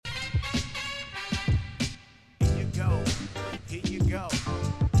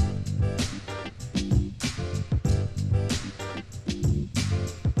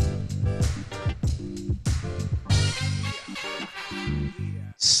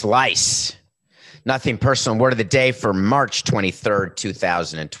Slice. Nothing personal. Word of the day for March 23rd,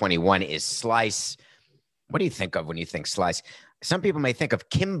 2021 is slice. What do you think of when you think slice? Some people may think of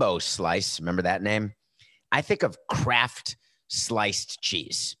Kimbo Slice. Remember that name? I think of Kraft sliced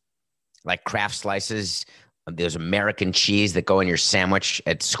cheese, like Kraft slices. There's American cheese that go in your sandwich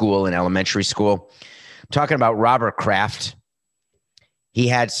at school, in elementary school. I'm talking about Robert Kraft. He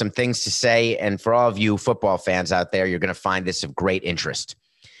had some things to say, and for all of you football fans out there, you're going to find this of great interest.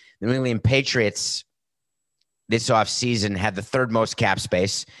 The New England Patriots this offseason had the third most cap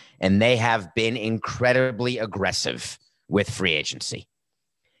space, and they have been incredibly aggressive with free agency.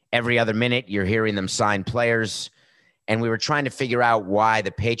 Every other minute, you're hearing them sign players, and we were trying to figure out why the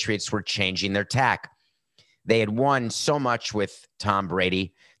Patriots were changing their tack. They had won so much with Tom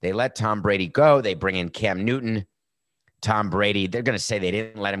Brady. They let Tom Brady go. They bring in Cam Newton. Tom Brady, they're going to say they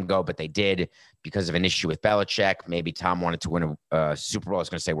didn't let him go, but they did because of an issue with Belichick. Maybe Tom wanted to win a Super Bowl. I was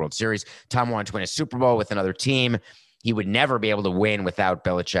going to say World Series. Tom wanted to win a Super Bowl with another team. He would never be able to win without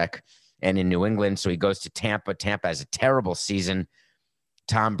Belichick and in New England. So he goes to Tampa. Tampa has a terrible season.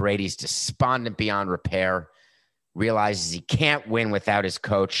 Tom Brady's despondent beyond repair, realizes he can't win without his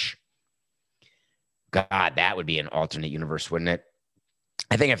coach. God, that would be an alternate universe, wouldn't it?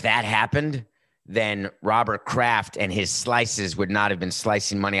 I think if that happened, then Robert Kraft and his slices would not have been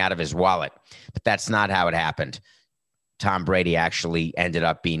slicing money out of his wallet. But that's not how it happened. Tom Brady actually ended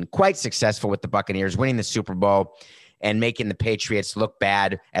up being quite successful with the Buccaneers, winning the Super Bowl and making the Patriots look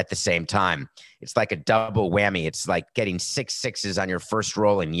bad at the same time. It's like a double whammy. It's like getting 6 sixes on your first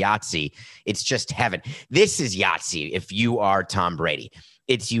roll in Yahtzee. It's just heaven. This is Yahtzee if you are Tom Brady.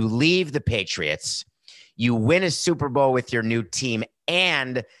 It's you leave the Patriots, you win a Super Bowl with your new team,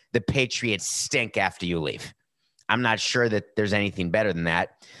 and the Patriots stink after you leave. I'm not sure that there's anything better than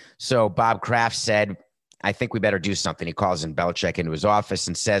that. So Bob Kraft said, I think we better do something. He calls in Belichick into his office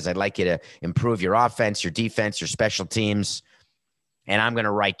and says, I'd like you to improve your offense, your defense, your special teams, and I'm going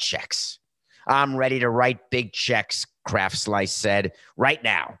to write checks. I'm ready to write big checks, Kraft Slice said, right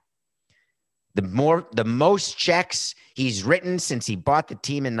now. The most checks he's written since he bought the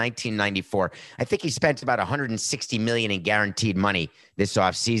team in 1994. I think he spent about $160 million in guaranteed money this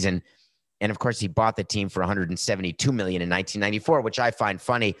offseason. And of course, he bought the team for $172 million in 1994, which I find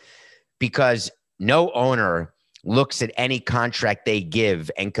funny because no owner looks at any contract they give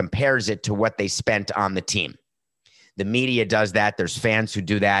and compares it to what they spent on the team. The media does that. There's fans who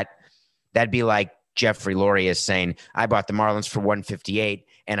do that. That'd be like Jeffrey Lurie is saying, I bought the Marlins for $158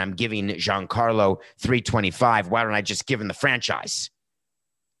 and I'm giving Giancarlo $325. Why don't I just give him the franchise?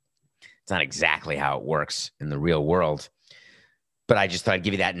 It's not exactly how it works in the real world. But I just thought I'd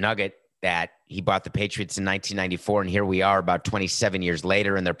give you that nugget that he bought the Patriots in 1994, and here we are about 27 years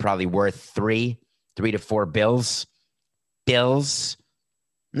later, and they're probably worth three to four bills.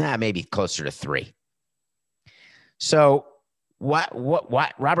 Maybe closer to 3. So what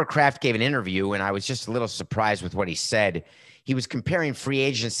Robert Kraft gave an interview, and I was just a little surprised with what he said. He was comparing free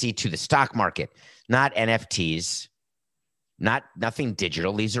agency to the stock market, not NFTs, nothing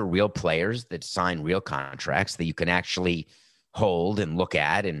digital. These are real players that sign real contracts that you can actually hold and look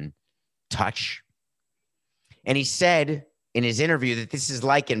at and touch. And he said in his interview that this is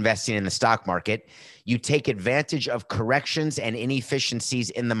like investing in the stock market. You take advantage of corrections and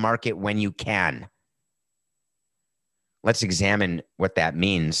inefficiencies in the market when you can. Let's examine what that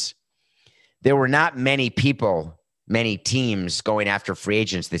means. There were not many teams going after free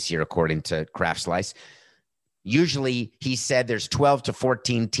agents this year, according to Kraft Slice. Usually, he said there's 12 to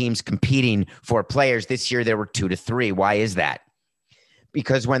 14 teams competing for players. This year, there were 2 to 3. Why is that?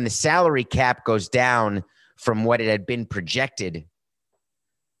 Because when the salary cap goes down from what it had been projected,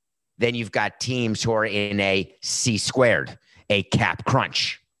 then you've got teams who are in a C squared, a cap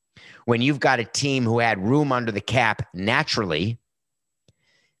crunch. When you've got a team who had room under the cap naturally,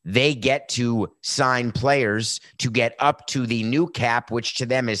 they get to sign players to get up to the new cap, which to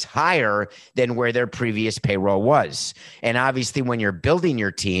them is higher than where their previous payroll was. And obviously, when you're building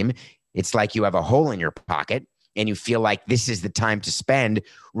your team, it's like you have a hole in your pocket and you feel like this is the time to spend,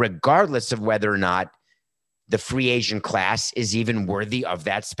 regardless of whether or not the free agent class is even worthy of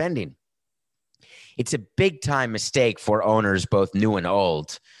that spending. It's a big time mistake for owners, both new and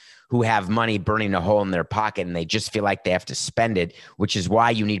old, who have money burning a hole in their pocket and they just feel like they have to spend it, which is why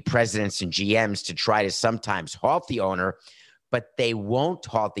you need presidents and GMs to try to sometimes halt the owner, but they won't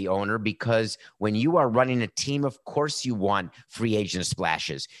halt the owner because when you are running a team, of course you want free agent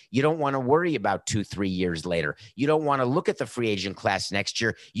splashes. You don't want to worry about 2-3 years later. You don't want to look at the free agent class next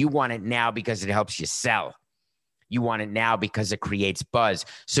year. You want it now because it helps you sell. You want it now because it creates buzz.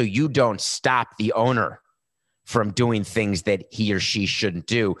 So you don't stop the owner from doing things that he or she shouldn't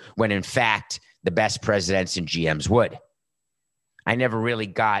do, when in fact, the best presidents and GMs would. I never really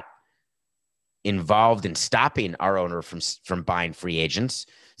got involved in stopping our owner from buying free agents.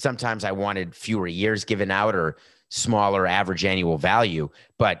 Sometimes I wanted fewer years given out or smaller average annual value,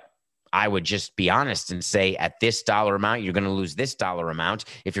 but I would just be honest and say, at this dollar amount, you're going to lose this dollar amount.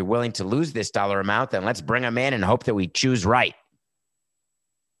 If you're willing to lose this dollar amount, then let's bring them in and hope that we choose right.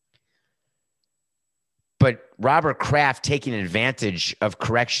 But Robert Kraft, taking advantage of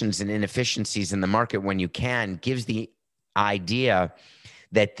corrections and inefficiencies in the market when you can, gives the idea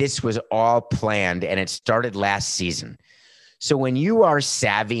that this was all planned and it started last season. So when you are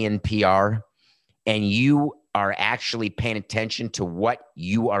savvy in PR and you are actually paying attention to what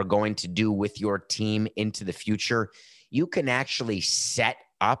you are going to do with your team into the future, you can actually set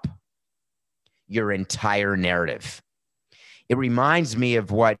up your entire narrative. It reminds me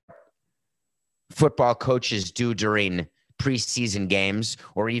of what football coaches do during preseason games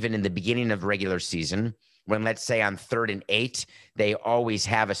or even in the beginning of regular season. When, let's say, on 3rd and 8, they always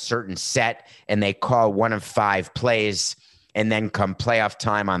have a certain set and they call one of 5 plays. And then come playoff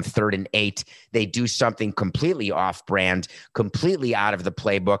time on 3rd and 8, they do something completely off brand, completely out of the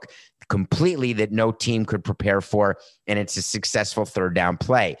playbook, completely that no team could prepare for. And it's a successful 3rd down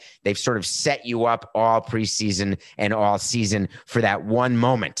play. They've sort of set you up all preseason and all season for that one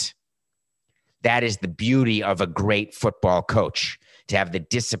moment. That is the beauty of a great football coach, to have the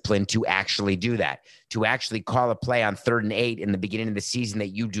discipline to actually do that, to actually call a play on 3rd and 8 in the beginning of the season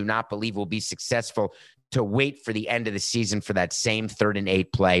that you do not believe will be successful, to wait for the end of the season for that same 3rd and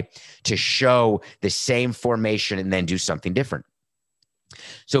 8 play, to show the same formation and then do something different.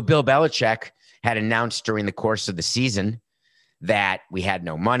 So Bill Belichick had announced during the course of the season that we had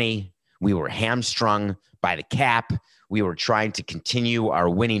no money. We were hamstrung by the cap. We were trying to continue our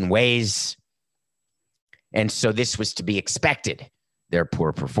winning ways. And so this was to be expected, their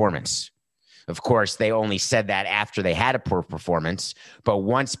poor performance. Of course, they only said that after they had a poor performance. But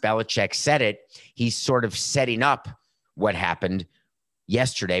once Belichick said it, he's sort of setting up what happened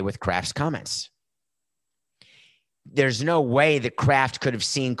yesterday with Kraft's comments. There's no way that Kraft could have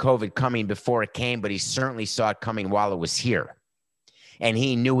seen COVID coming before it came, but he certainly saw it coming while it was here. And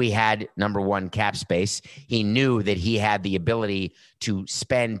he knew he had, number one, cap space. He knew that he had the ability to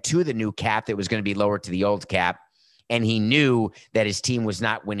spend to the new cap that was going to be lower to the old cap. And he knew that his team was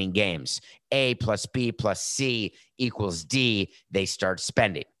not winning games. A plus B plus C equals D. They start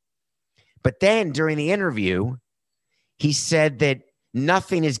spending. But then during the interview, he said that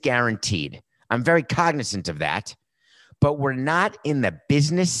nothing is guaranteed. I'm very cognizant of that, but we're not in the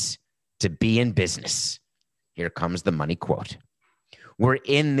business to be in business. Here comes the money quote. We're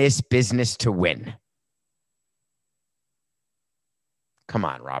in this business to win. Come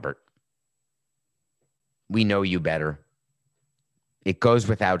on, Robert. We know you better. It goes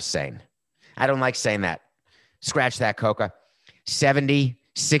without saying. I don't like saying that. Scratch that, Coca. 70,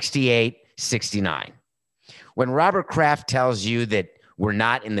 68, 69. When Robert Kraft tells you that we're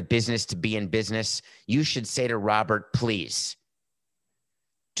not in the business to be in business, you should say to Robert, please,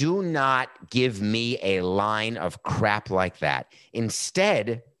 do not give me a line of crap like that.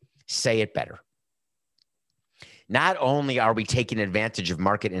 Instead, say it better. Not only are we taking advantage of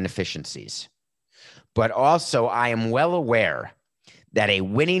market inefficiencies, but also I am well aware that a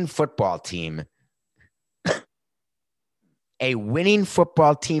winning football team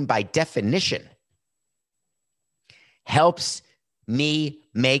by definition helps me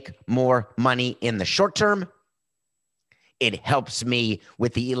make more money in the short term. It helps me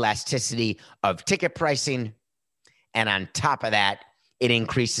with the elasticity of ticket pricing. And on top of that, it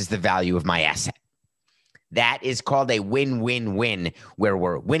increases the value of my asset. That is called a win-win-win, where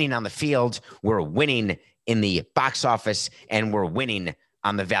we're winning on the field, we're winning in the box office, and we're winning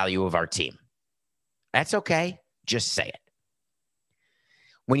on the value of our team. That's okay. Just say it.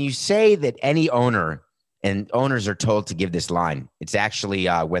 When you say that any owner, and owners are told to give this line, it's actually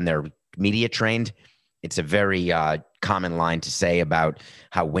when they're media trained, it's a very common line to say about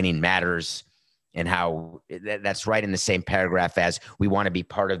how winning matters and how that's right in the same paragraph as we want to be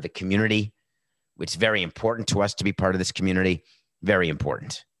part of the community. It's very important to us to be part of this community. Very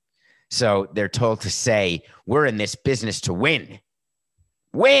important. So they're told to say, we're in this business to win.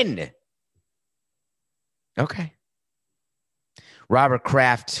 Win. Okay. Robert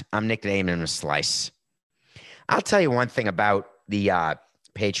Kraft, I'm nicknaming him a Slice. I'll tell you one thing about the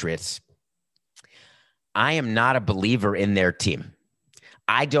Patriots. I am not a believer in their team.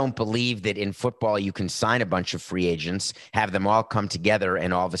 I don't believe that in football you can sign a bunch of free agents, have them all come together,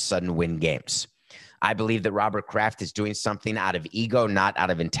 and all of a sudden win games. I believe that Robert Kraft is doing something out of ego, not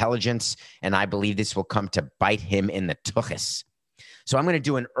out of intelligence. And I believe this will come to bite him in the tuchus. So I'm going to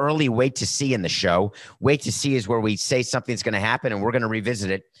do an early wait to see in the show. Wait to see is where we say something's going to happen and we're going to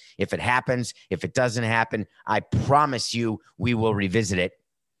revisit it. If it happens, if it doesn't happen, I promise you we will revisit it.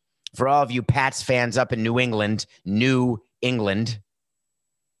 For all of you Pats fans up in New England, the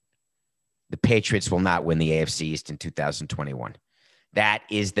Patriots will not win the AFC East in 2021. That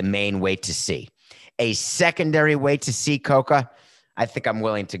is the main wait to see. A secondary wait to see, Coca, I think I'm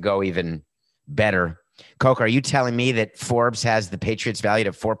willing to go even better. Coca, are you telling me that Forbes has the Patriots valued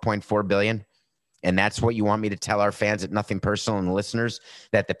at $4.4 billion? And that's what you want me to tell our fans at Nothing Personal and the listeners,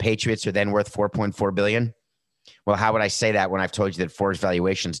 that the Patriots are then worth $4.4 billion? Well, how would I say that when I've told you that Forbes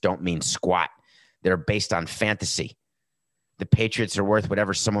valuations don't mean squat? They're based on fantasy. The Patriots are worth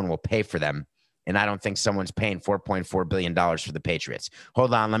whatever someone will pay for them. And I don't think someone's paying $4.4 billion for the Patriots.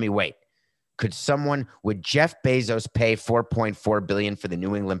 Hold on, let me wait. Would Jeff Bezos pay $4.4 billion for the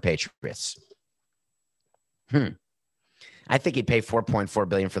New England Patriots? I think he'd pay $4.4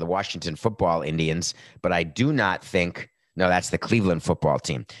 billion for the Washington Football Indians, but I do not think, no, that's the Cleveland football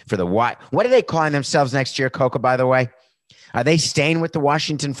team. For the what are they calling themselves next year, Coca, by the way? Are they staying with the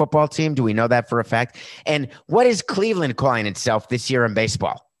Washington football team? Do we know that for a fact? And what is Cleveland calling itself this year in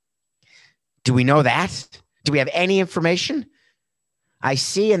baseball? Do we know that? Do we have any information? I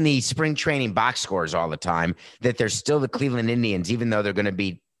see in the spring training box scores all the time that they're still the Cleveland Indians, even though they're going to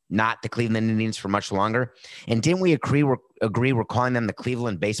be not the Cleveland Indians for much longer. And didn't we agree we're calling them the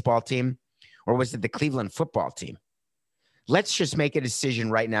Cleveland baseball team? Or was it the Cleveland football team? Let's just make a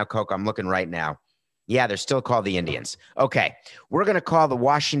decision right now, Coke. I'm looking right now. Yeah, they're still called the Indians. Okay, we're going to call the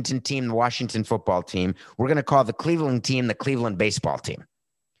Washington team the Washington football team. We're going to call the Cleveland team the Cleveland baseball team.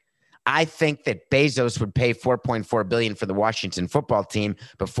 I think that Bezos would pay $4.4 billion for the Washington football team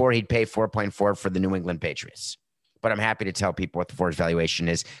before he'd pay $4.4 for the New England Patriots. But I'm happy to tell people what the Forbes valuation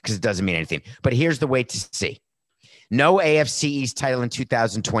is because it doesn't mean anything. But here's the way to see. No AFC East title in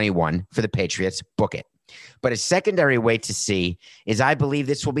 2021 for the Patriots. Book it. But a secondary way to see is I believe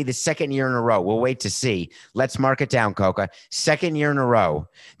this will be the second year in a row. We'll wait to see. Let's mark it down, Coca. Second year in a row,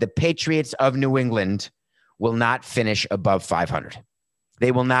 the Patriots of New England will not finish above 500.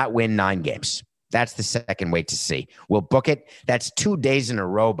 They will not win 9 games. That's the second way to see. We'll book it. That's 2 days in a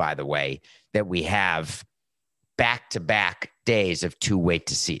row, by the way, that we have back-to-back days of 2 wait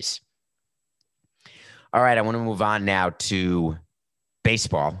to sees. All right, I want to move on now to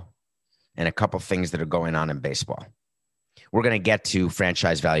baseball and a couple things that are going on in baseball. We're going to get to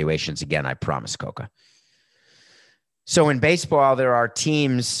franchise valuations again, I promise, Coca. So in baseball, there are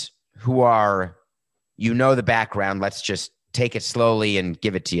teams who are, you know, the background. Let's just take it slowly and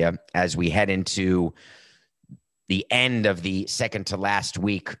give it to you as we head into the end of the second to last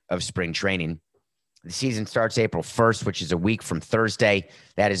week of spring training. The season starts April 1st, which is a week from Thursday.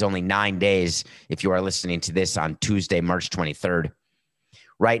 That is only 9 days if you are listening to this on Tuesday, March 23rd.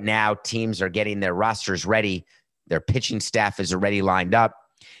 Right now, teams are getting their rosters ready. Their pitching staff is already lined up,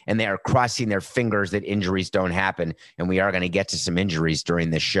 and they are crossing their fingers that injuries don't happen. And we are going to get to some injuries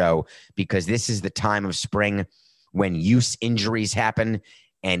during this show because this is the time of spring when use injuries happen,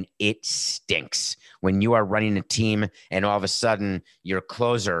 and it stinks. When you are running a team and all of a sudden your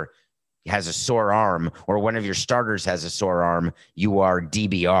closer has a sore arm or one of your starters has a sore arm, you are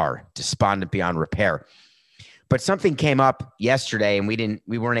DBR, despondent beyond repair. But something came up yesterday, and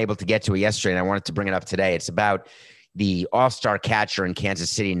we weren't able to get to it yesterday, and I wanted to bring it up today. It's about the all-star catcher in Kansas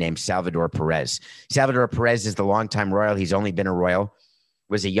City named Salvador Perez. Salvador Perez is the longtime Royal. He's only been a Royal.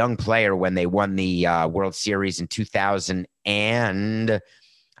 Was a young player when they won the World Series in 2000 and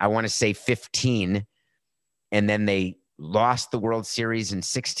I want to say 15, and then they lost the World Series in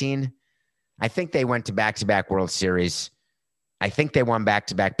 16. I think they went to back-to-back World Series. I think they won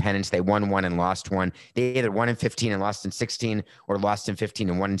back-to-back pennants. They won one and lost one. They either won in 15 and lost in 16 or lost in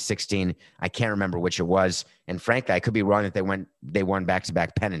 15 and won in 16. I can't remember which it was. And frankly, I could be wrong that they won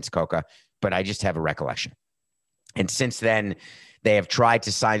back-to-back pennants, Coca, but I just have a recollection. And since then, they have tried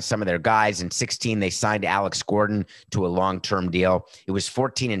to sign some of their guys. In 16, they signed Alex Gordon to a long-term deal. It was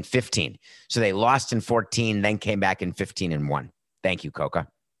 14 and 15. So they lost in 14, then came back in 15 and won. Thank you, Coca.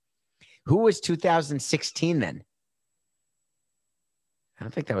 Who was 2016 then? I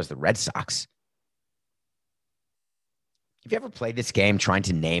don't think that was the Red Sox. Have you ever played this game trying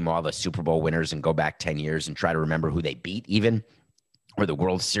to name all the Super Bowl winners and go back 10 years and try to remember who they beat even? Or the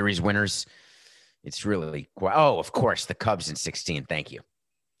World Series winners? It's really, oh, of course, the Cubs in 16. Thank you.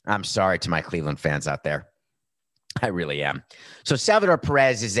 I'm sorry to my Cleveland fans out there. I really am. So Salvador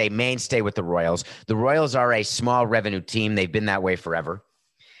Perez is a mainstay with the Royals. The Royals are a small revenue team. They've been that way forever.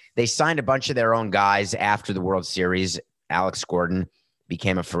 They signed a bunch of their own guys after the World Series. Alex Gordon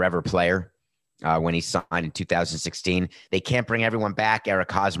became a forever player when he signed in 2016. They can't bring everyone back.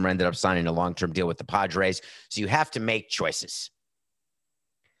 Eric Hosmer ended up signing a long-term deal with the Padres. So you have to make choices.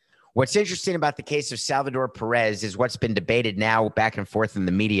 What's interesting about the case of Salvador Perez is what's been debated now back and forth in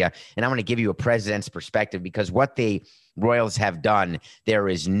the media. And I'm going to give you a president's perspective, because what the Royals have done, there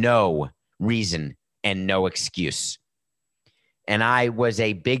is no reason and no excuse. And I was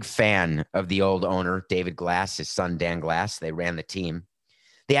a big fan of the old owner, David Glass, his son, Dan Glass. They ran the team.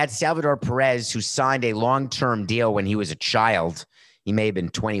 They had Salvador Perez, who signed a long-term deal when he was a child. He may have been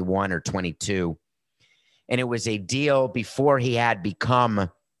 21 or 22. And it was a deal before he had become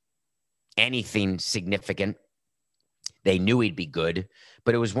anything significant. They knew he'd be good,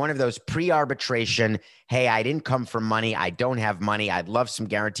 but it was one of those pre-arbitration, hey, I didn't come for money. I don't have money. I'd love some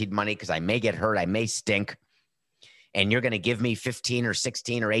guaranteed money because I may get hurt. I may stink. And you're going to give me 15 or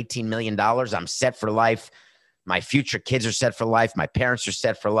 16 or 18 million dollars. I'm set for life. My future kids are set for life. My parents are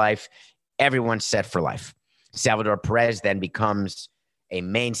set for life. Everyone's set for life. Salvador Perez then becomes a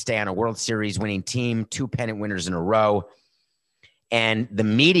mainstay on a World Series winning team, 2 pennant winners in a row. And the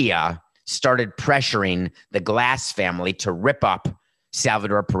media started pressuring the Glass family to rip up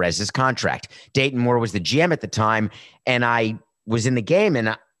Salvador Perez's contract. Dayton Moore was the GM at the time, and I was in the game,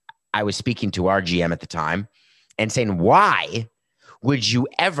 and I was speaking to our GM at the time and saying, why would you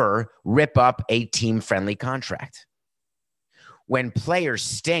ever rip up a team-friendly contract? When players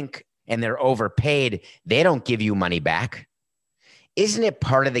stink and they're overpaid, they don't give you money back. Isn't it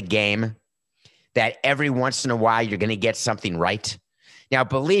part of the game that every once in a while you're going to get something right? Now,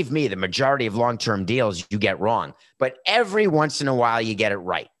 believe me, the majority of long-term deals you get wrong, but every once in a while you get it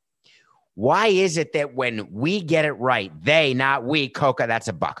right. Why is it that when we get it right, they, not we, Coca, that's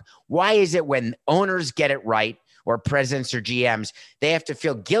a buck. Why is it when owners get it right, or presidents or GMs, they have to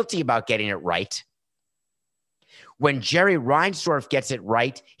feel guilty about getting it right? When Jerry Reinsdorf gets it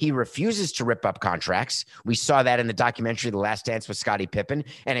right, he refuses to rip up contracts. We saw that in the documentary, The Last Dance with Scottie Pippen,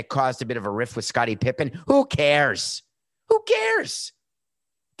 and it caused a bit of a rift with Scottie Pippen. Who cares? Who cares?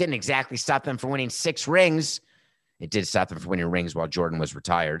 Didn't exactly stop them from winning 6 rings. It did stop them from winning rings while Jordan was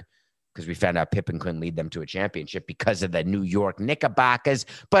retired, because we found out Pippen couldn't lead them to a championship because of the New York Knickerbockers.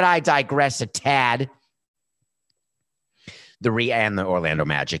 But I digress a tad. And the Orlando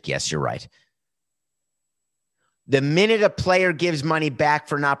Magic. Yes, you're right. The minute a player gives money back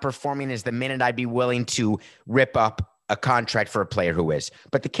for not performing is the minute I'd be willing to rip up a contract for a player who is.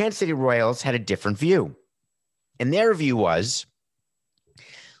 But the Kansas City Royals had a different view. And their view was,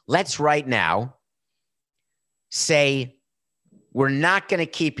 let's right now say we're not going to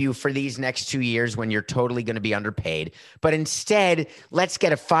keep you for these next 2 years when you're totally going to be underpaid. But instead, let's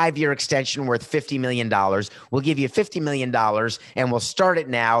get a 5-year extension worth $50 million. We'll give you $50 million and we'll start it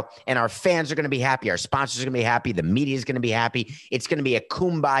now. And our fans are going to be happy. Our sponsors are going to be happy. The media is going to be happy. It's going to be a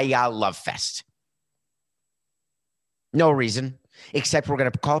kumbaya love fest. No reason, except we're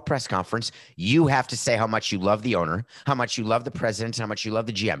going to call a press conference. You have to say how much you love the owner, how much you love the president, how much you love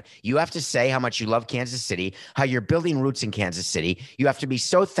the GM. You have to say how much you love Kansas City, how you're building roots in Kansas City. You have to be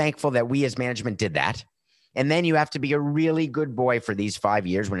so thankful that we as management did that. And then you have to be a really good boy for these 5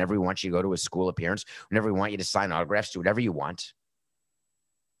 years whenever we want you to go to a school appearance, whenever we want you to sign autographs, do whatever you want.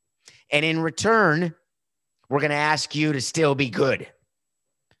 And in return, we're going to ask you to still be good.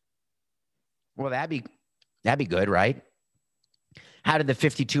 Well, that'd be good, right? How did the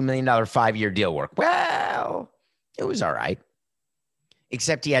 $52 million 5-year deal work? Well, it was all right.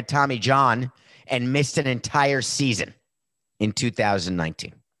 Except he had Tommy John and missed an entire season in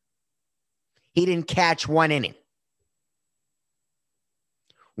 2019. He didn't catch 1 inning.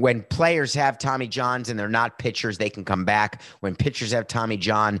 When players have Tommy Johns and they're not pitchers, they can come back. When pitchers have Tommy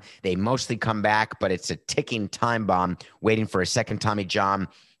John, they mostly come back, but it's a ticking time bomb waiting for a second Tommy John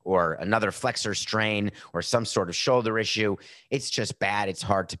or another flexor strain or some sort of shoulder issue. It's just bad. It's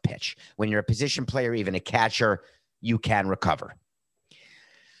hard to pitch. When you're a position player, even a catcher, you can recover.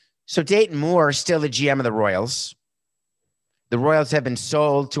 So Dayton Moore, still the GM of the Royals. The Royals have been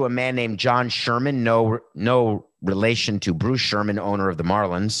sold to a man named John Sherman, no relation to Bruce Sherman, owner of the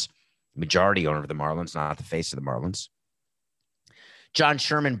Marlins, majority owner of the Marlins, not the face of the Marlins. John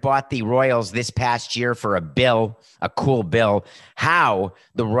Sherman bought the Royals this past year for a cool bill. How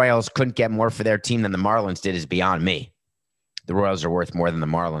the Royals couldn't get more for their team than the Marlins did is beyond me. The Royals are worth more than the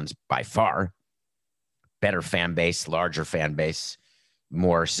Marlins by far. Better fan base, larger fan base,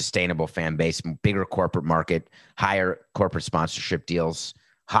 more sustainable fan base, bigger corporate market, higher corporate sponsorship deals,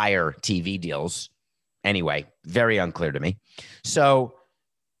 higher TV deals. Anyway, very unclear to me. So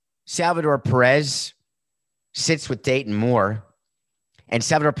Salvador Perez sits with Dayton Moore, And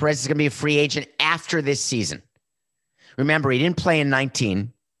Salvador Perez is going to be a free agent after this season. Remember, he didn't play in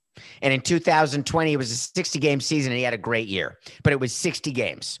 19. And in 2020, it was a 60-game season, and he had a great year. But it was 60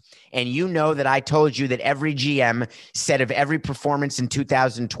 games. And you know that I told you that every GM said of every performance in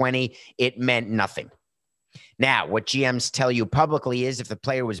 2020, it meant nothing. Now, what GMs tell you publicly is if the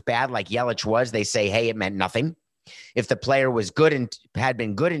player was bad, like Yelich was, they say, hey, it meant nothing. If the player was good and had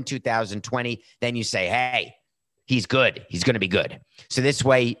been good in 2020, then you say, hey, he's good. He's going to be good. So this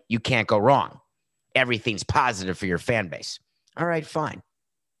way, you can't go wrong. Everything's positive for your fan base. All right, fine.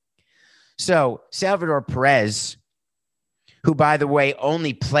 So Salvador Perez, who, by the way,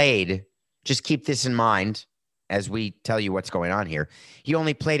 only played, just keep this in mind as we tell you what's going on here. He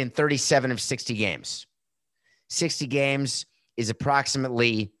only played in 37 of 60 games. 60 games is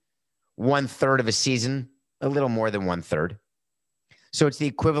approximately 1/3 of a season, a little more than 1/3. So it's the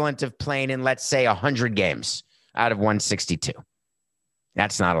equivalent of playing in, let's say, 100 games out of 162.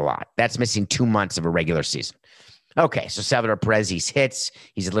 That's not a lot. That's missing 2 months of a regular season. Okay, so Salvador Perez, he's hits.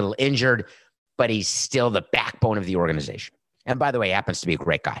 He's a little injured, but he's still the backbone of the organization. And by the way, he happens to be a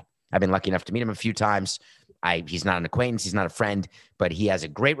great guy. I've been lucky enough to meet him a few times. He's not an acquaintance. He's not a friend, but he has a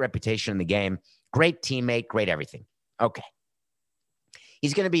great reputation in the game. Great teammate, great everything. Okay.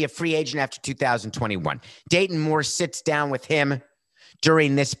 He's going to be a free agent after 2021. Dayton Moore sits down with him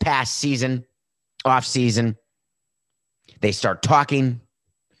during this past season, off season. They start talking,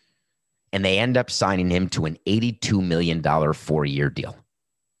 and they end up signing him to an $82 million 4-year deal.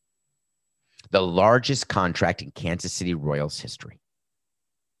 The largest contract in Kansas City Royals history.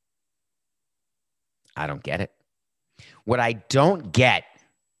 I don't get it. What I don't get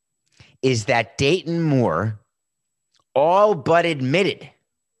is that Dayton Moore all but admitted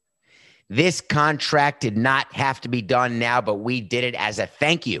this contract did not have to be done now, but we did it as a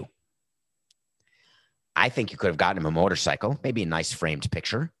thank you. I think you could have gotten him a motorcycle, maybe a nice framed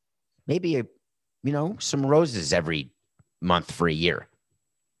picture, maybe some roses every month for a year,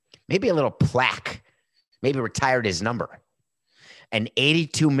 maybe a little plaque, maybe retired his number. An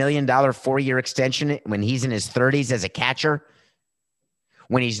 $82 million 4-year extension when he's in his 30s as a catcher,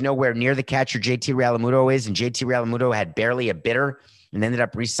 when he's nowhere near the catcher JT Realmuto is, and JT Realmuto had barely a bidder and ended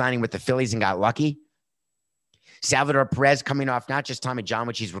up re-signing with the Phillies and got lucky. Salvador Perez coming off not just Tommy John,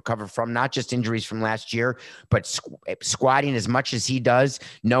 which he's recovered from, not just injuries from last year, but squatting as much as he does,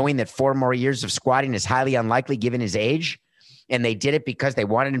 knowing that 4 more years of squatting is highly unlikely given his age. And they did it because they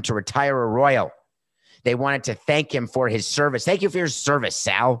wanted him to retire a Royal. They wanted to thank him for his service. Thank you for your service,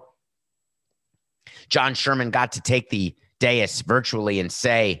 Sal. John Sherman got to take the dais virtually and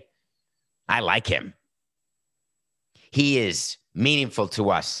say, I like him. He is meaningful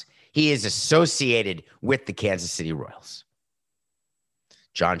to us. He is associated with the Kansas City Royals.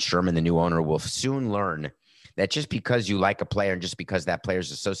 John Sherman, the new owner, will soon learn that just because you like a player and just because that player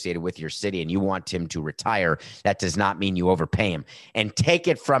is associated with your city and you want him to retire, that does not mean you overpay him. And take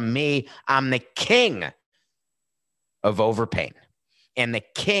it from me, I'm the king of overpaying and the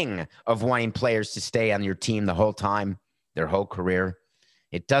king of wanting players to stay on your team the whole time, their whole career.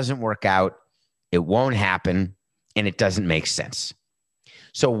 It doesn't work out. It won't happen. And it doesn't make sense.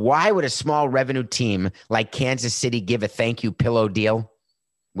 So why would a small revenue team like Kansas City give a thank you pillow deal,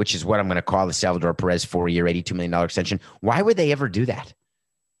 which is what I'm going to call the Salvador Perez 4-year, $82 million extension? Why would they ever do that?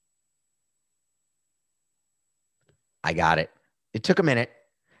 I got it. It took a minute.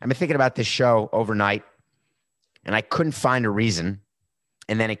 I've been thinking about this show overnight, and I couldn't find a reason.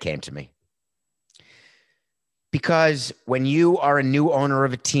 And then it came to me. Because when you are a new owner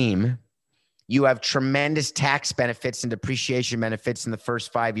of a team, you have tremendous tax benefits and depreciation benefits in the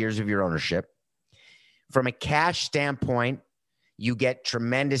first 5 years of your ownership. From a cash standpoint, you get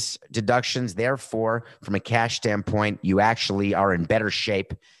tremendous deductions. Therefore, from a cash standpoint, you actually are in better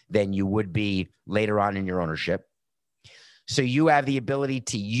shape than you would be later on in your ownership. So you have the ability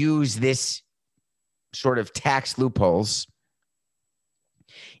to use this sort of tax loopholes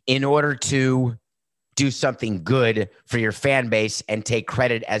in order to do something good for your fan base and take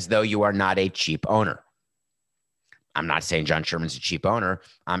credit as though you are not a cheap owner. I'm not saying John Sherman's a cheap owner.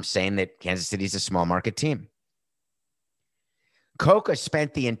 I'm saying that Kansas City is a small market team. Coca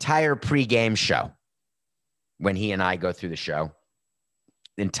spent the entire pregame show when he and I go through the show.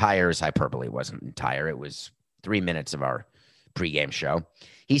 Entire is hyperbole. It wasn't entire. It was 3 minutes of our pregame show.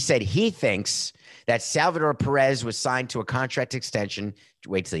 He said he thinks that Salvador Perez was signed to a contract extension.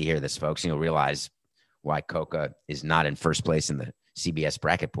 Wait till you hear this, folks, and you'll realize why Coca is not in first place in the CBS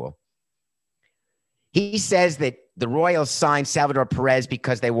bracket pool. He says that the Royals signed Salvador Perez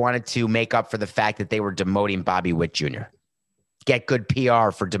because they wanted to make up for the fact that they were demoting Bobby Witt Jr. Get good PR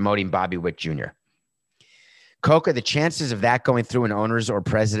for demoting Bobby Witt Jr. Coca, the chances of that going through an owner's or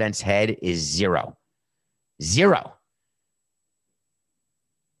president's head is 0. 0.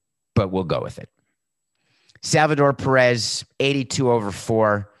 But we'll go with it. Salvador Perez,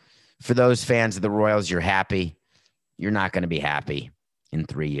 82/4. For those fans of the Royals, you're happy. You're not going to be happy in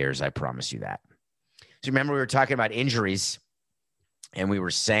 3 years. I promise you that. So remember, we were talking about injuries, and we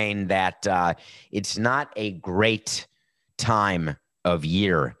were saying that it's not a great time of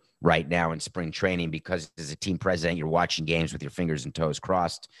year right now in spring training because as a team president, you're watching games with your fingers and toes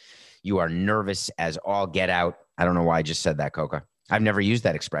crossed. You are nervous as all get out. I don't know why I just said that, Coca. I've never used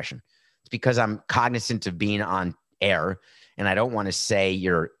that expression. It's because I'm cognizant of being on air, and I don't want to say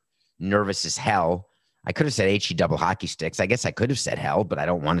you're nervous as hell. I could have said HE double hockey sticks. I guess I could have said hell, but I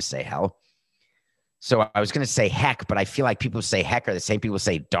don't want to say hell. So I was going to say heck, but I feel like people who say heck are the same people who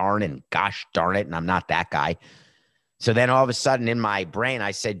say darn and gosh darn it, and I'm not that guy. So then all of a sudden in my brain,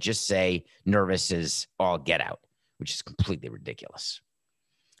 I said, just say nervous as all get out, which is completely ridiculous.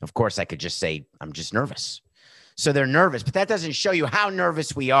 Of course, I could just say I'm just nervous. So they're nervous, but that doesn't show you how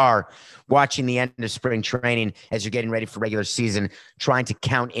nervous we are watching the end of spring training as you're getting ready for regular season, trying to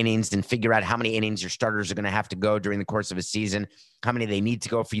count innings and figure out how many innings your starters are going to have to go during the course of a season, how many they need to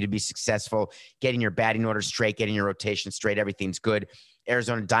go for you to be successful, getting your batting order straight, getting your rotation straight. Everything's good.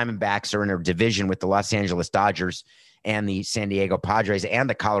 Arizona Diamondbacks are in a division with the Los Angeles Dodgers and the San Diego Padres and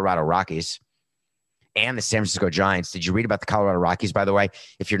the Colorado Rockies and the San Francisco Giants. Did you read about the Colorado Rockies, by the way?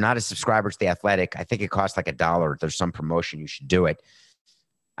 If you're not a subscriber to The Athletic, I think it costs like $1. There's some promotion. You should do it.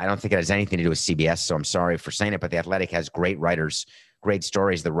 I don't think it has anything to do with CBS, so I'm sorry for saying it, but The Athletic has great writers, great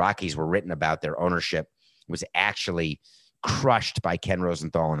stories. The Rockies were written about. Their ownership was actually crushed by Ken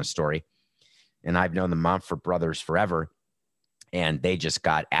Rosenthal in a story. And I've known the Monfort brothers forever, and they just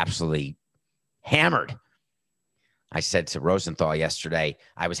got absolutely hammered. I said to Rosenthal yesterday,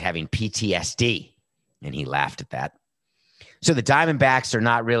 I was having PTSD. And he laughed at that. So the Diamondbacks are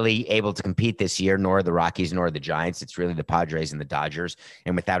not really able to compete this year, nor the Rockies, nor the Giants. It's really the Padres and the Dodgers.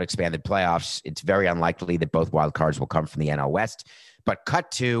 And without expanded playoffs, it's very unlikely that both wild cards will come from the NL West. But cut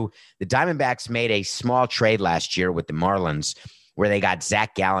to, the Diamondbacks made a small trade last year with the Marlins, where they got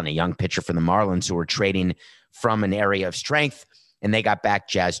Zach Gallen, a young pitcher from the Marlins, who were trading from an area of strength. And they got back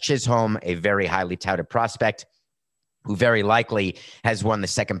Jazz Chisholm, a very highly touted prospect, who very likely has won the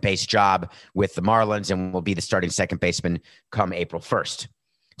second base job with the Marlins and will be the starting second baseman come April 1st.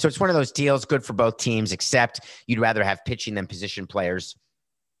 So it's one of those deals good for both teams, except you'd rather have pitching than position players.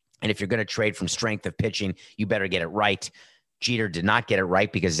 And if you're going to trade from strength of pitching, you better get it right. Jeter did not get it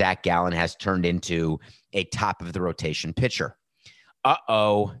right because Zach Gallen has turned into a top of the rotation pitcher.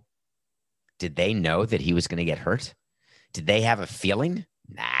 Uh-oh. Did they know that he was going to get hurt? Did they have a feeling?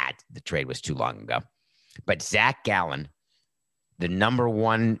 Nah, the trade was too long ago. But Zach Gallen, the number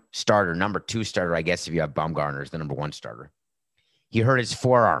one starter, number two starter, I guess if you have Bumgarner, is the number one starter. He hurt his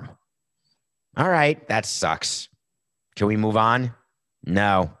forearm. All right, that sucks. Can we move on?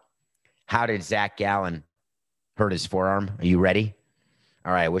 No. How did Zach Gallen hurt his forearm? Are you ready?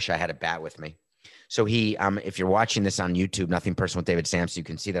 All right, I wish I had a bat with me. So he, if you're watching this on YouTube, Nothing Personal with David Sampson, you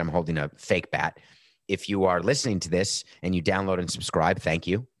can see that I'm holding a fake bat. If you are listening to this and you download and subscribe, thank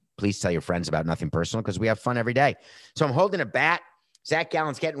you. Please tell your friends about Nothing Personal because we have fun every day. So I'm holding a bat. Zach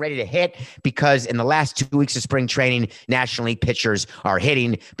Gallen's getting ready to hit because in the last 2 weeks of spring training, National League pitchers are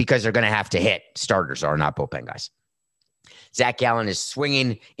hitting because they're going to have to hit. Starters are, not bullpen guys. Zach Gallen is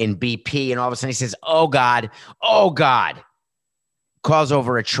swinging in BP, and all of a sudden he says, oh, God, oh, God. Calls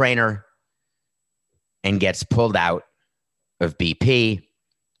over a trainer and gets pulled out of BP,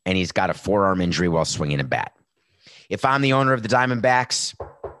 and he's got a forearm injury while swinging a bat. If I'm the owner of the Diamondbacks,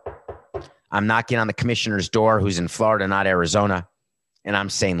 I'm knocking on the commissioner's door, who's in Florida, not Arizona. And I'm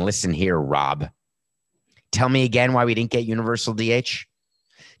saying, listen here, Rob. Tell me again why we didn't get universal DH.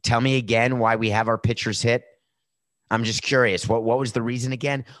 Tell me again why we have our pitchers hit. I'm just curious. What was the reason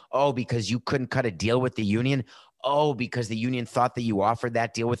again? Oh, because you couldn't cut a deal with the union. Oh, because the union thought that you offered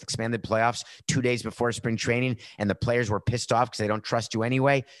that deal with expanded playoffs 2 days before spring training and the players were pissed off because they don't trust you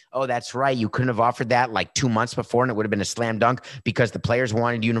anyway. Oh, that's right. You couldn't have offered that like 2 months before and it would have been a slam dunk because the players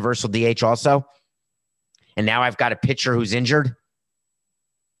wanted universal DH also. And now I've got a pitcher who's injured.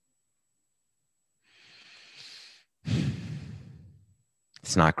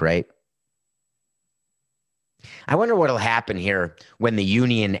 It's not great. I wonder what will happen here when the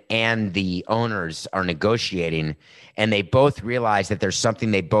union and the owners are negotiating and they both realize that there's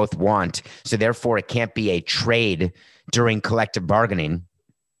something they both want. So therefore it can't be a trade during collective bargaining.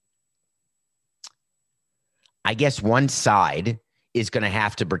 I guess one side is going to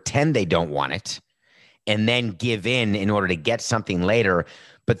have to pretend they don't want it and then give in order to get something later.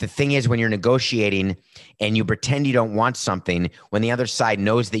 But the thing is, when you're negotiating and you pretend you don't want something, when the other side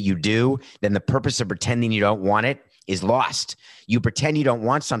knows that you do, then the purpose of pretending you don't want it is lost. You pretend you don't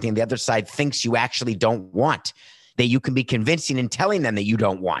want something, the other side thinks you actually don't want, that you can be convincing and telling them that you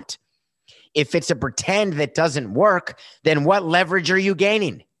don't want. If it's a pretend that doesn't work, then what leverage are you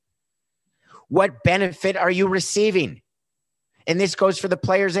gaining? What benefit are you receiving? And this goes for the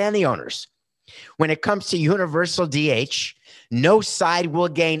players and the owners. When it comes to universal DH, no side will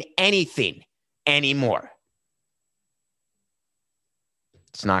gain anything anymore.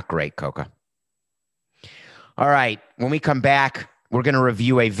 It's not great, Coca. All right. When we come back, we're going to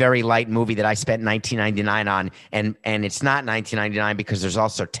review a very light movie that I spent $19.99 on. And it's not $19.99 because there's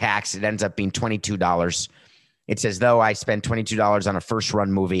also tax. It ends up being $22. It's as though I spent $22 on a first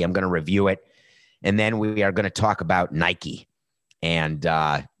run movie. I'm going to review it. And then we are going to talk about Nike and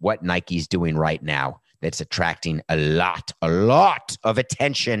what Nike's doing right now that's attracting a lot of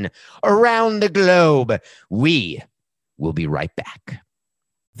attention around the globe. We will be right back.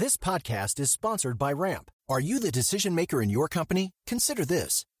 This podcast is sponsored by Ramp. Are you the decision maker in your company? Consider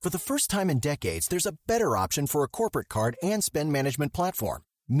this. For the first time in decades, there's a better option for a corporate card and spend management platform.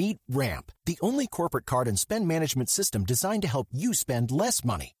 Meet Ramp, the only corporate card and spend management system designed to help you spend less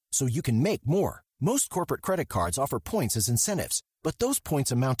money so you can make more. Most corporate credit cards offer points as incentives, but those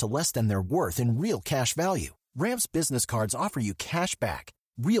points amount to less than their worth in real cash value. Ramp's business cards offer you cash back,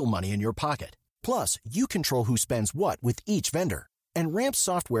 real money in your pocket. Plus, you control who spends what with each vendor. And Ramp's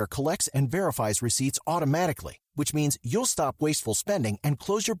software collects and verifies receipts automatically, which means you'll stop wasteful spending and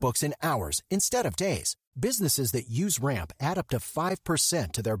close your books in hours instead of days. Businesses that use Ramp add up to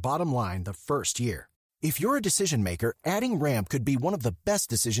 5% to their bottom line the first year. If you're a decision maker, adding Ramp could be one of the best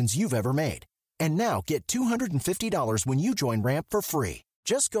decisions you've ever made. And now get $250 when you join Ramp for free.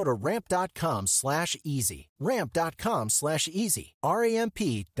 Just go to ramp.com/easy. Ramp.com/easy.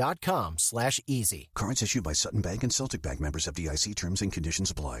 RAMP.com/easy. Cards issued by Sutton Bank and Celtic Bank, members of FDIC. Terms and conditions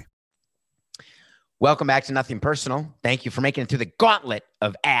apply. Welcome back to Nothing Personal. Thank you for making it through the gauntlet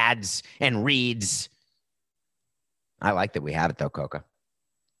of ads and reads. I like that we have it, though, Coca.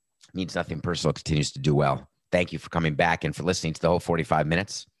 It means Nothing Personal continues to do well. Thank you for coming back and for listening to the whole 45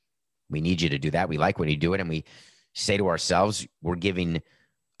 minutes. We need you to do that. We like when you do it, and we say to ourselves, we're giving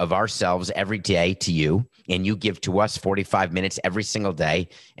of ourselves every day to you, and you give to us 45 minutes every single day,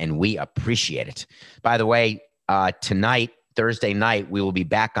 and we appreciate it. By the way, tonight, Thursday night, we will be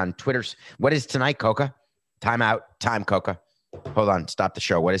back on Twitter. What is tonight, Coca? Time, Coca. Hold on. Stop the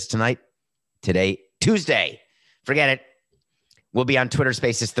show. What is tonight? Today, Tuesday. Forget it. We'll be on Twitter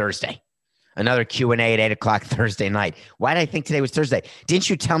Spaces Thursday. Another Q&A at 8 o'clock Thursday night. Why did I think today was Thursday? Didn't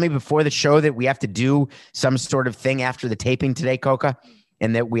you tell me before the show that we have to do some sort of thing after the taping today, Coca?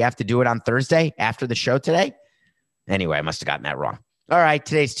 And that we have to do it on Thursday after the show today? Anyway, I must have gotten that wrong. All right,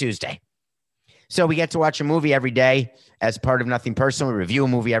 today's Tuesday. So we get to watch a movie every day as part of Nothing Personal. We review a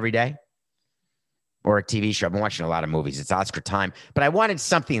movie every day or a TV show. I've been watching a lot of movies. It's Oscar time. But I wanted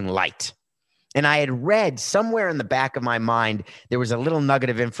something light. And I had read somewhere in the back of my mind, there was a little nugget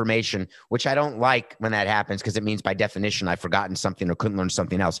of information, which I don't like when that happens because it means by definition I've forgotten something or couldn't learn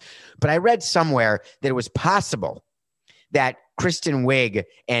something else. But I read somewhere that it was possible that Kristen Wiig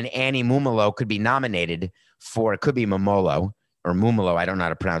and Annie Mumolo could be nominated for, it could be Mumolo or Mumolo. I don't know how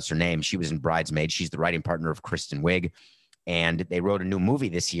to pronounce her name. She was in Bridesmaids. She's the writing partner of Kristen Wiig. And they wrote a new movie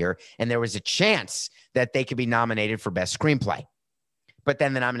this year. And there was a chance that they could be nominated for Best Screenplay. But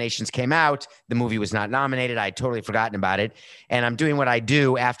then the nominations came out. The movie was not nominated. I had totally forgotten about it. And I'm doing what I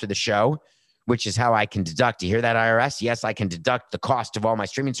do after the show, which is how I can deduct. You hear that, IRS? Yes, I can deduct the cost of all my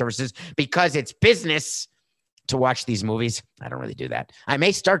streaming services because it's business to watch these movies. I don't really do that. I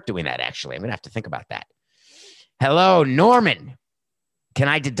may start doing that, actually. I'm going to have to think about that. Hello, Norman. Can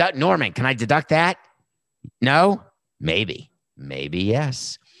I deduct that? No? Maybe. Maybe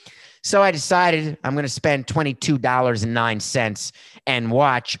yes. So I decided I'm going to spend $22.09 and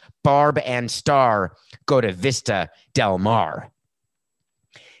watch Barb and Star go to Vista Del Mar.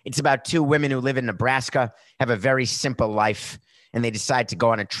 It's about two women who live in Nebraska, have a very simple life, and they decide to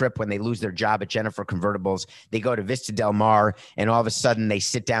go on a trip when they lose their job at Jennifer Convertibles. They go to Vista Del Mar, and all of a sudden they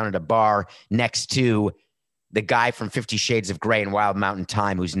sit down at a bar next to the guy from 50 Shades of Grey and Wild Mountain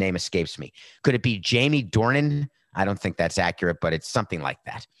Thyme, whose name escapes me. Could it be Jamie Dornan? I don't think that's accurate, but it's something like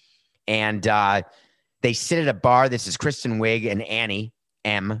that. And they sit at a bar. This is Kristen Wiig and Annie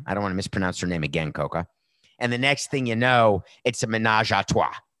M. I don't want to mispronounce her name again, Coca. And the next thing you know, it's a menage a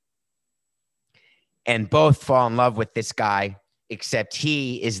trois. And both fall in love with this guy, except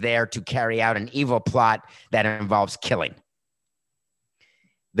he is there to carry out an evil plot that involves killing.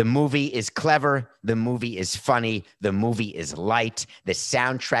 The movie is clever. The movie is funny. The movie is light. The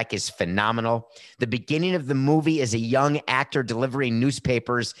soundtrack is phenomenal. The beginning of the movie is a young actor delivering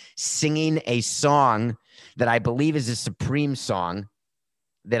newspapers, singing a song that I believe is a Supreme song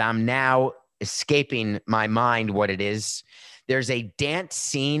that I'm now escaping my mind what it is. There's a dance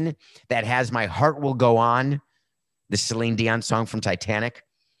scene that has My Heart Will Go On, the Celine Dion song from Titanic.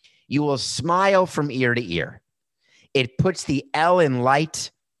 You will smile from ear to ear. It puts the L in light.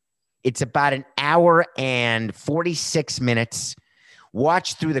 It's about an hour and 46 minutes.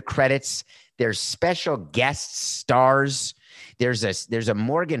 Watch through the credits. There's special guest stars. There's a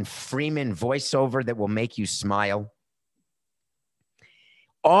Morgan Freeman voiceover that will make you smile.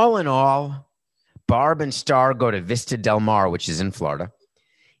 All in all, Barb and Star Go to Vista Del Mar, which is in Florida,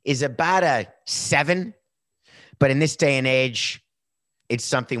 is about a 7. But in this day and age, it's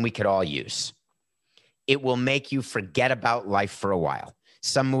something we could all use. It will make you forget about life for a while.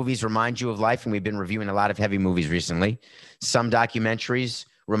 Some movies remind you of life, and we've been reviewing a lot of heavy movies recently. Some documentaries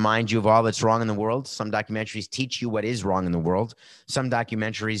remind you of all that's wrong in the world. Some documentaries teach you what is wrong in the world. Some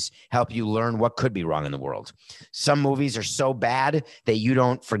documentaries help you learn what could be wrong in the world. Some movies are so bad that you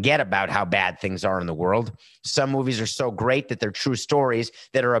don't forget about how bad things are in the world. Some movies are so great that they're true stories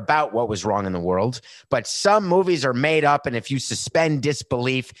that are about what was wrong in the world. But some movies are made up, and if you suspend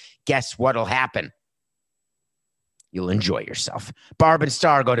disbelief, guess what'll happen? You'll enjoy yourself. Barb and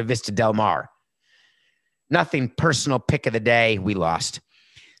Star Go to Vista Del Mar. Nothing personal, pick of the day. We lost.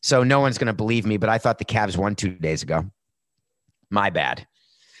 So no one's going to believe me, but I thought the Cavs won 2 days ago. My bad.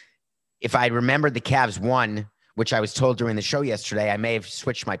 If I remembered the Cavs won, which I was told during the show yesterday, I may have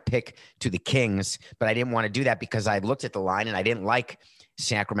switched my pick to the Kings, but I didn't want to do that because I looked at the line and I didn't like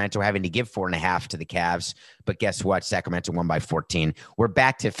Sacramento having to give 4.5 to the Cavs. But guess what? Sacramento won by 14. We're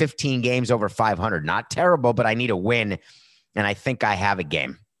back to 15 games over 500. Not terrible, but I need a win, and I think I have a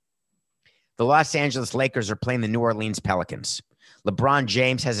game. The Los Angeles Lakers are playing the New Orleans Pelicans. LeBron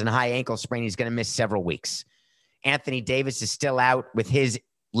James has a high ankle sprain. He's going to miss several weeks. Anthony Davis is still out with his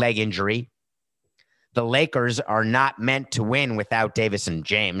leg injury. The Lakers are not meant to win without Davis and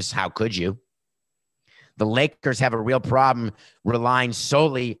James. How could you? The Lakers have a real problem relying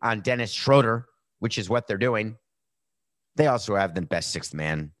solely on Dennis Schroeder, which is what they're doing. They also have the best sixth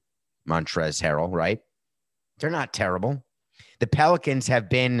man, Montrezl Harrell, right? They're not terrible. The Pelicans have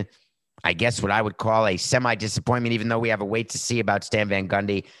been, I guess, what I would call a semi-disappointment, even though we have a wait to see about Stan Van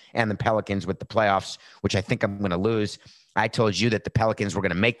Gundy and the Pelicans with the playoffs, which I think I'm going to lose. I told you that the Pelicans were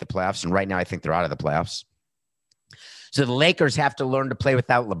going to make the playoffs, and right now I think they're out of the playoffs. So the Lakers have to learn to play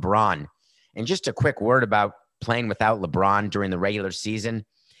without LeBron. And just a quick word about playing without LeBron during the regular season.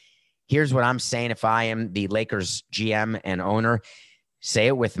 Here's what I'm saying if I am the Lakers GM and owner. Say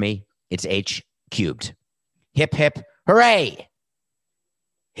it with me. It's H cubed. Hip, hip, hooray.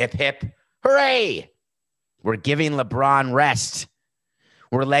 Hip, hip, hooray. We're giving LeBron rest.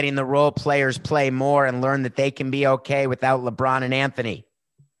 We're letting the role players play more and learn that they can be okay without LeBron and Anthony.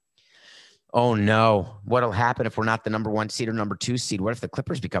 Oh, no. What'll happen if we're not the number 1 seed or number 2 seed? What if the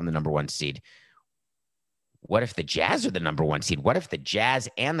Clippers become the number 1 seed? What if the Jazz are the number 1 seed? What if the Jazz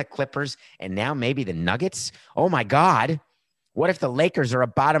and the Clippers and now maybe the Nuggets? Oh, my God. What if the Lakers are a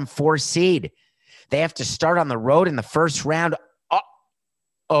bottom 4 seed? They have to start on the road in the first round.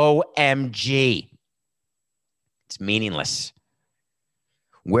 OMG. It's meaningless.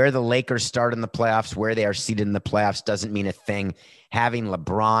 Where the Lakers start in the playoffs, where they are seated in the playoffs doesn't mean a thing. Having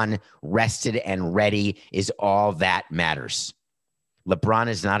LeBron rested and ready is all that matters. LeBron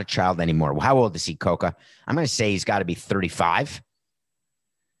is not a child anymore. How old is he, Coca? I'm going to say he's got to be 35.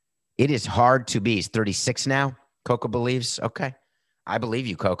 It is hard to be. He's 36 now, Coca believes. Okay. I believe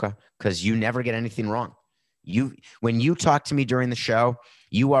you, Coca, because you never get anything wrong. When you talk to me during the show,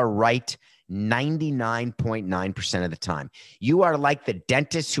 you are right 99.9% of the time. You are like the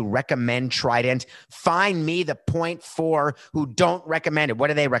dentists who recommend Trident. Find me the 0.4 who don't recommend it. What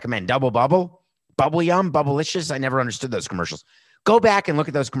do they recommend? Double Bubble? Bubble Yum? Bubblicious? I never understood those commercials. Go back and look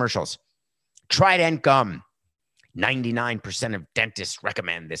at those commercials. Trident gum. 99% of dentists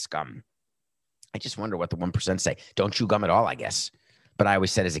recommend this gum. I just wonder what the 1% say. Don't chew gum at all, I guess. But I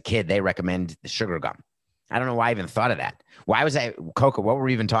always said as a kid, they recommend the sugar gum. I don't know why I even thought of that. Why was I, Coca, what were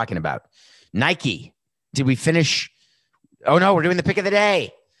we even talking about? Nike. Did we finish? Oh, no, we're doing the pick of the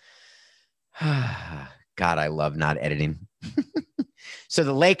day. God, I love not editing. So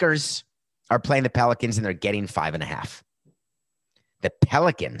the Lakers are playing the Pelicans, and they're getting 5.5. The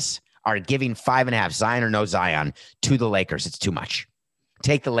Pelicans are giving 5.5, Zion or no Zion, to the Lakers. It's too much.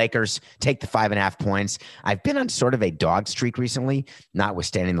 Take the Lakers, take the 5.5 points. I've been on sort of a dog streak recently,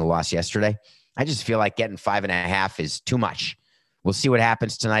 notwithstanding the loss yesterday. I just feel like getting 5.5 is too much. We'll see what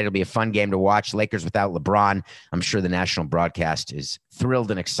happens tonight. It'll be a fun game to watch. Lakers without LeBron. I'm sure the national broadcast is thrilled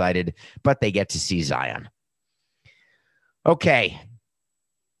and excited, but they get to see Zion. Okay.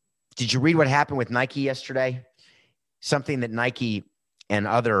 Did you read what happened with Nike yesterday? Something that Nike and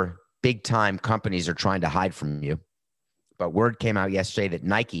other big-time companies are trying to hide from you. But word came out yesterday that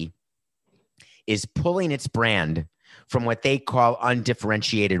Nike is pulling its brand from what they call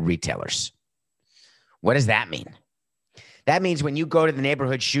undifferentiated retailers. What does that mean? That means when you go to the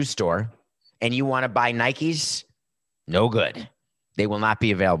neighborhood shoe store and you want to buy Nikes, no good. They will not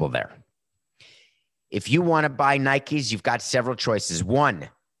be available there. If you want to buy Nikes, you've got several choices. 1,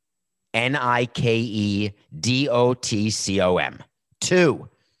 NIKEDOTCOM. 2,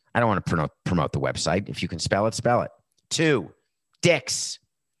 I don't want to promote the website. If you can spell it, spell it. 2, Dick's.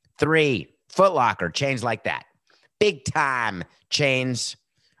 3, Foot Locker, chains like that. Big time chains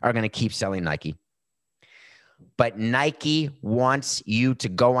are going to keep selling Nike. But Nike wants you to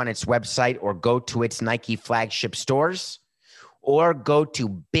go on its website or go to its Nike flagship stores or go to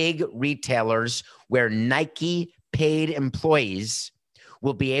big retailers where Nike paid employees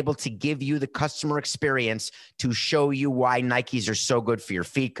will be able to give you the customer experience to show you why Nikes are so good for your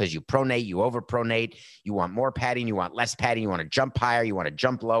feet, because you pronate, you overpronate, you want more padding, you want less padding, you want to jump higher, you want to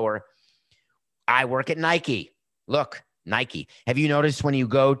jump lower. I work at Nike. Look, Nike. Have you noticed when you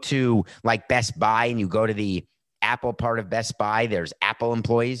go to like Best Buy and you go to the Apple part of Best Buy, there's Apple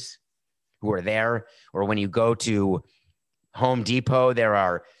employees who are there? Or when you go to Home Depot, there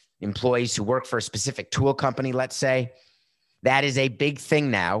are employees who work for a specific tool company, let's say. That is a big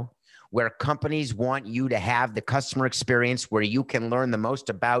thing now, where companies want you to have the customer experience where you can learn the most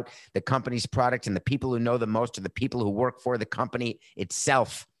about the company's product, and the people who know the most are the people who work for the company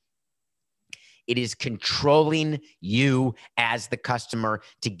itself. It is controlling you as the customer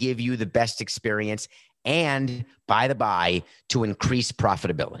to give you the best experience and, by the by, to increase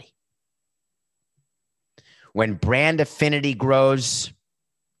profitability. When brand affinity grows,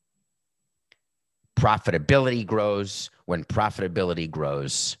 profitability grows. When profitability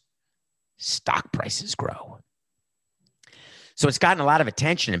grows, stock prices grow. So it's gotten a lot of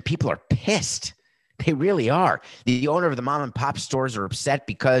attention and people are pissed. They really are. The owner of the mom and pop stores are upset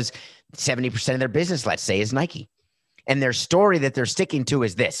because 70% of their business, let's say, is Nike. And their story that they're sticking to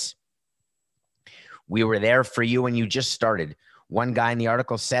is this: we were there for you when you just started. One guy in the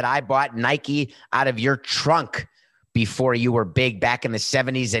article said, I bought Nike out of your trunk before you were big back in the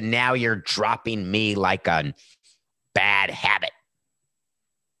 70s, and now you're dropping me like a bad habit.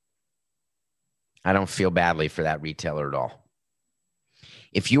 I don't feel badly for that retailer at all.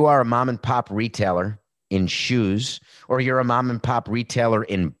 If you are a mom and pop retailer in shoes, or you're a mom and pop retailer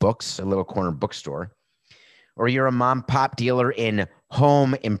in books, a little corner bookstore, or you're a mom pop dealer in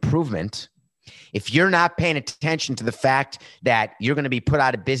home improvement, if you're not paying attention to the fact that you're going to be put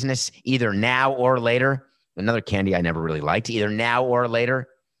out of business either now or later, another candy I never really liked, either now or later,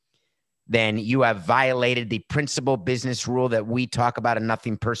 then you have violated the principal business rule that we talk about in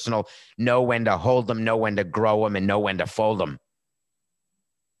Nothing Personal: know when to hold them, know when to grow them, and know when to fold them.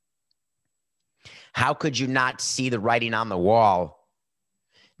 How could you not see the writing on the wall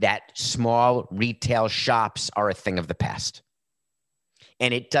that small retail shops are a thing of the past?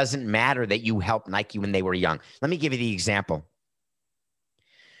 And it doesn't matter that you helped Nike when they were young. Let me give you the example.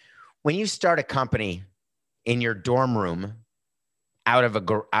 When you start a company in your dorm room, out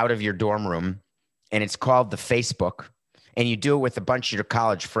of your dorm room, and it's called the Facebook, and you do it with a bunch of your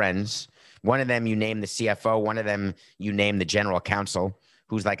college friends. One of them you name the CFO, one of them you name the general counsel,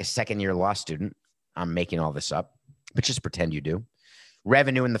 who's like a second-year law student. I'm making all this up, but just pretend you do.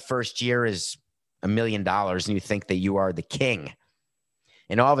 Revenue in the first year is $1 million, and you think that you are the king.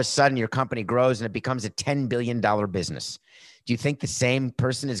 And all of a sudden, your company grows and it becomes a $10 billion business. Do you think the same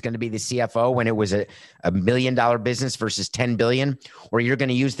person is going to be the CFO when it was a $1 million business versus 10 billion? Or you're going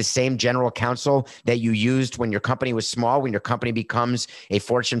to use the same general counsel that you used when your company was small, when your company becomes a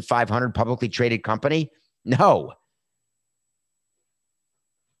Fortune 500 publicly traded company? No.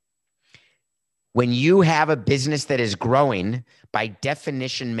 When you have a business that is growing, by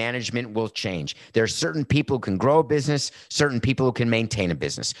definition, management will change. There are certain people who can grow a business, certain people who can maintain a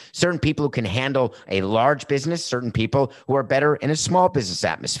business, certain people who can handle a large business, certain people who are better in a small business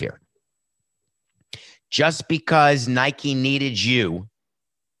atmosphere. Just because Nike needed you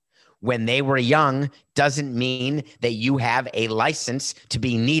when they were young doesn't mean that you have a license to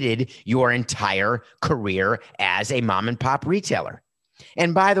be needed your entire career as a mom and pop retailer.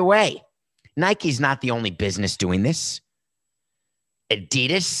 And by the way, Nike's not the only business doing this.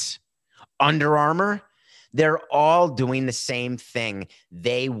 Adidas, Under Armour, They're all doing the same thing.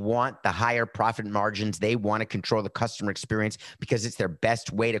 They want the higher profit margins. They want to control the customer experience because it's their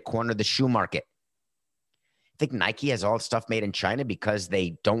best way to corner the shoe market. I think Nike has all stuff made in China because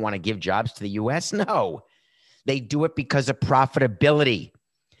they don't want to give jobs to the US? No. They do it because of profitability.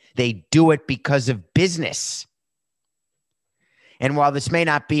 They do it because of business. And while this may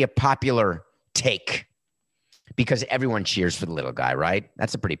not be a popular take, because everyone cheers for the little guy, right?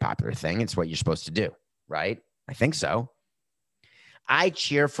 That's a pretty popular thing. It's what you're supposed to do, right? I think so. I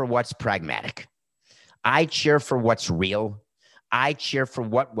cheer for what's pragmatic. I cheer for what's real. I cheer for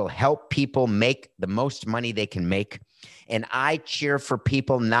what will help people make the most money they can make. And I cheer for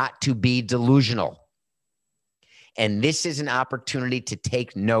people not to be delusional. And this is an opportunity to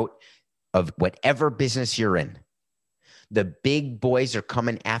take note of whatever business you're in. The big boys are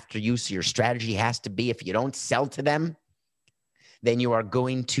coming after you. So your strategy has to be, if you don't sell to them, then you are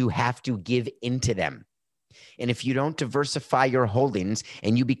going to have to give into them. And if you don't diversify your holdings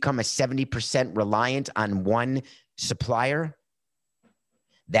and you become a 70% reliant on one supplier,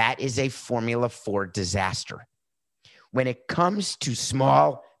 that is a formula for disaster. When it comes to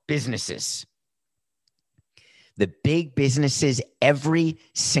small businesses, the big businesses every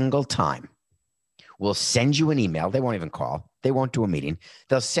single time will send you an email. They won't even call. They won't do a meeting.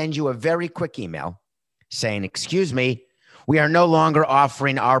 They'll send you a very quick email saying, excuse me, we are no longer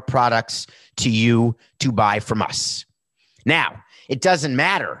offering our products to you to buy from us. Now, it doesn't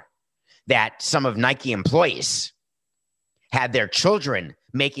matter that some of Nike employees had their children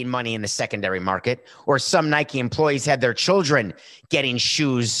making money in the secondary market, or some Nike employees had their children getting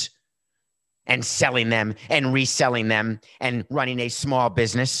shoes and selling them and reselling them and running a small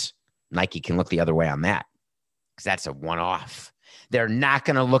business. Nike can look the other way on that because that's a one-off. They're not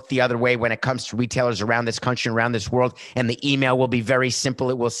going to look the other way when it comes to retailers around this country, around this world. And the email will be very simple.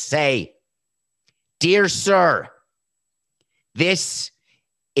 It will say, dear sir, this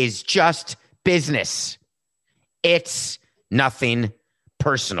is just business. It's nothing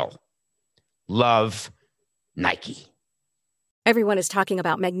personal. Love, Nike. Everyone is talking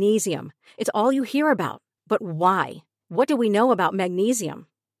about magnesium. It's all you hear about. But why? What do we know about magnesium?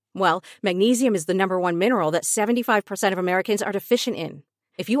 Well, magnesium is the number one mineral that 75% of Americans are deficient in.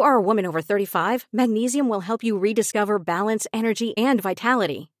 If you are a woman over 35, magnesium will help you rediscover balance, energy, and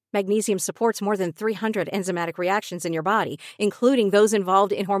vitality. Magnesium supports more than 300 enzymatic reactions in your body, including those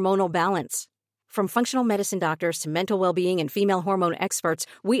involved in hormonal balance. From functional medicine doctors to mental well-being and female hormone experts,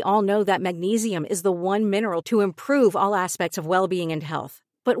 we all know that magnesium is the one mineral to improve all aspects of well-being and health.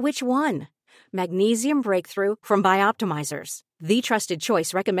 But which one? Magnesium Breakthrough from Bioptimizers, the trusted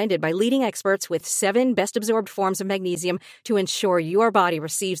choice recommended by leading experts with 7 best-absorbed forms of magnesium to ensure your body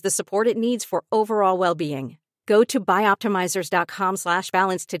receives the support it needs for overall well-being. Go to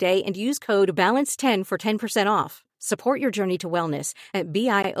bioptimizers.com/balance today and use code BALANCE10 for 10% off. Support your journey to wellness at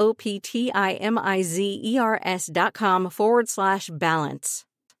bioptimizers.com/balance.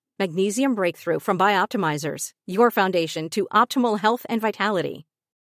 Magnesium Breakthrough from Bioptimizers, your foundation to optimal health and vitality.